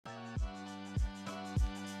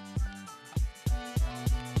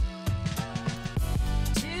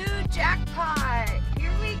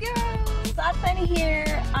Bunny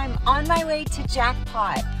here. I'm on my way to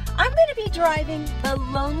Jackpot. I'm going to be driving the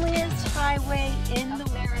loneliest highway in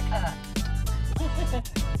America.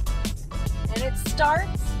 And it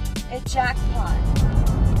starts at Jackpot.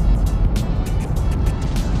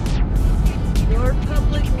 Your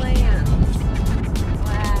public lands.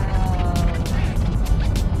 Wow.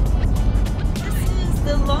 This is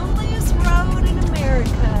the loneliest road in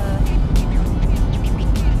America.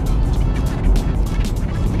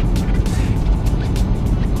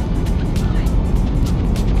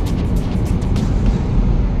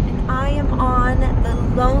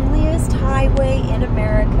 Loneliest highway in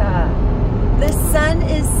America. The sun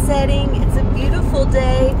is setting. It's a beautiful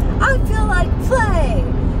day. I feel like play.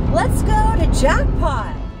 Let's go to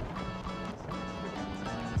Jackpot.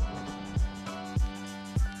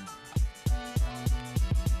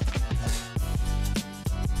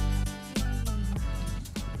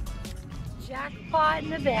 Jackpot,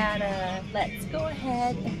 Nevada. Let's go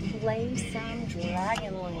ahead and play some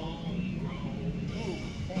Dragonly.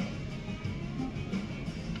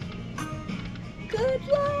 Good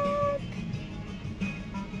luck!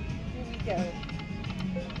 Here we go.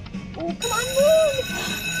 Oh, come on, Moon!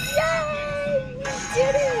 Yay! We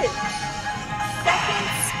did it! Second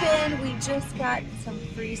spin, we just got some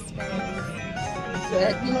free spins.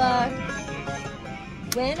 Good luck!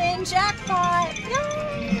 Winning Jackpot!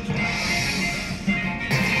 Yay!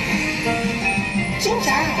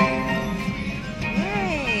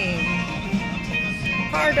 Yay!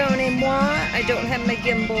 Pardonnez-moi, I don't have my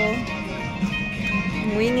gimbal.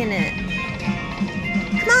 I'm winging it.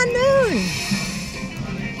 Come on, Moon!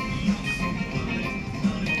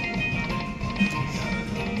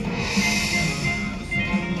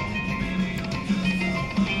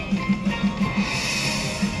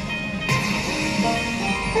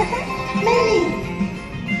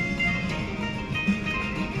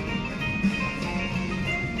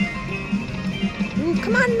 Ooh,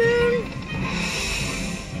 come on, Moon!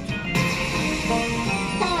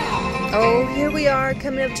 Oh, here we are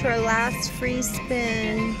coming up to our last free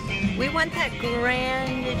spin. We want that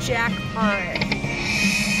grand jackpot.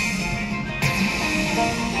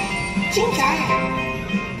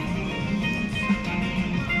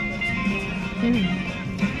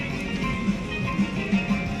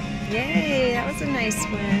 Yay, that was a nice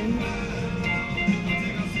win.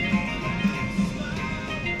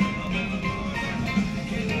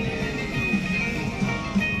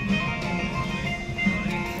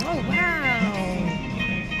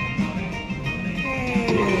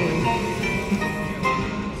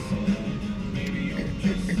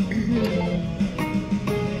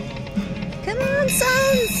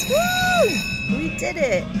 Sons! Woo! We did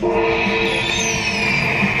it!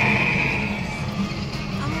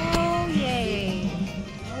 Oh, yay!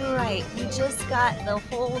 Alright, we just got the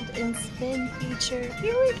hold and spin feature.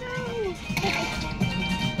 Here we go!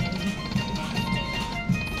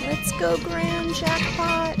 Let's go, grand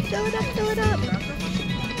jackpot! Fill it up, fill it up!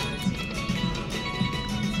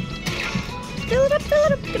 Fill it up, fill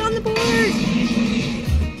it up! Get on the board!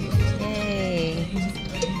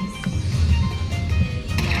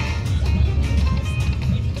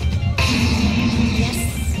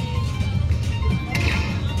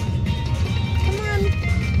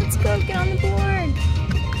 Get on the board.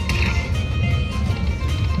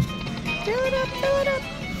 Fill it up, fill it up.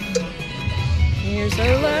 Here's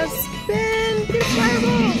our last spin. Get a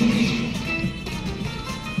fireball.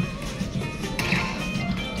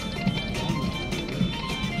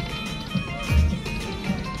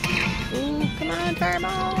 Ooh, come on,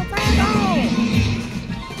 fireball, fireball.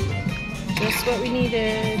 Just what we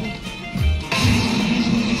needed.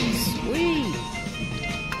 Sweet.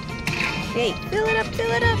 Okay, fill it up,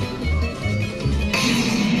 fill it up.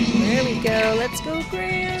 There we go. Let's go,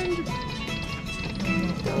 grand.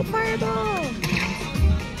 Go, fireball.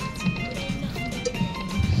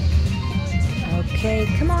 Okay,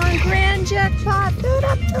 come on, grand jackpot. Fill it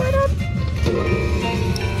up, fill it up.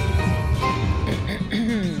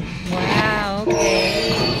 Wow, okay.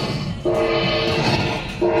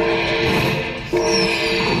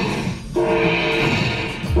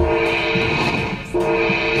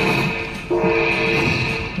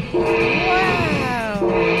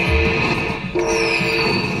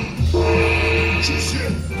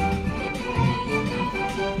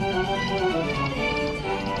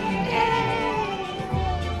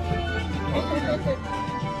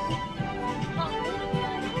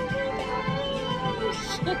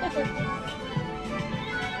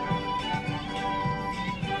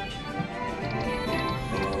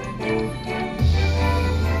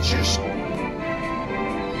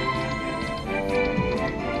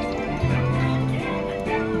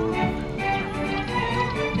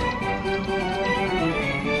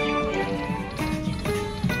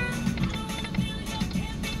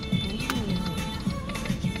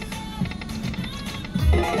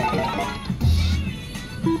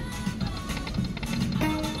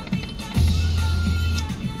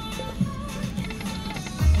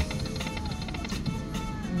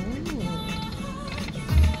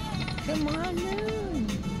 Come on, Moon.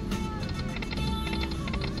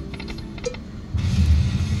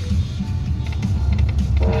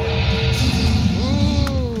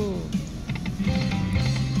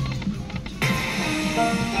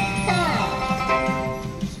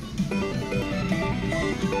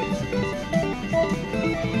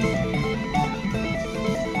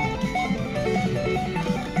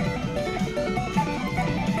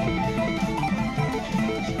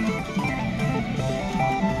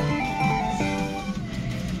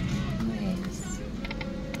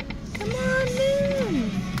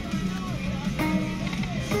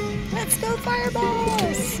 Let's go,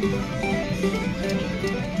 fireballs!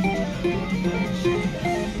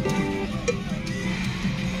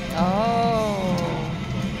 Oh,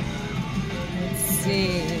 let's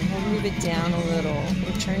see. We'll move it down a little.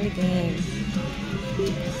 Return to game.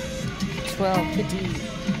 12 to D.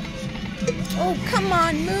 Oh, come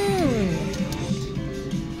on, Moon!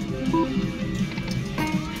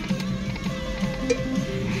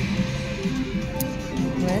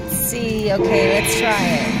 Let's see. Okay, let's try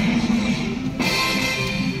it.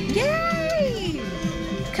 Yay!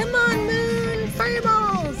 Come on, Moon!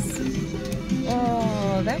 Fireballs!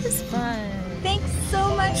 Oh, that was fun. Thanks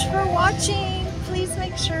so much for watching. Please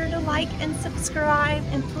make sure to like and subscribe,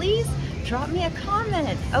 and please drop me a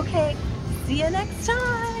comment. Okay, see you next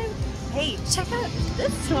time. Hey, check out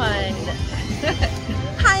this one.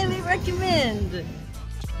 Highly recommend.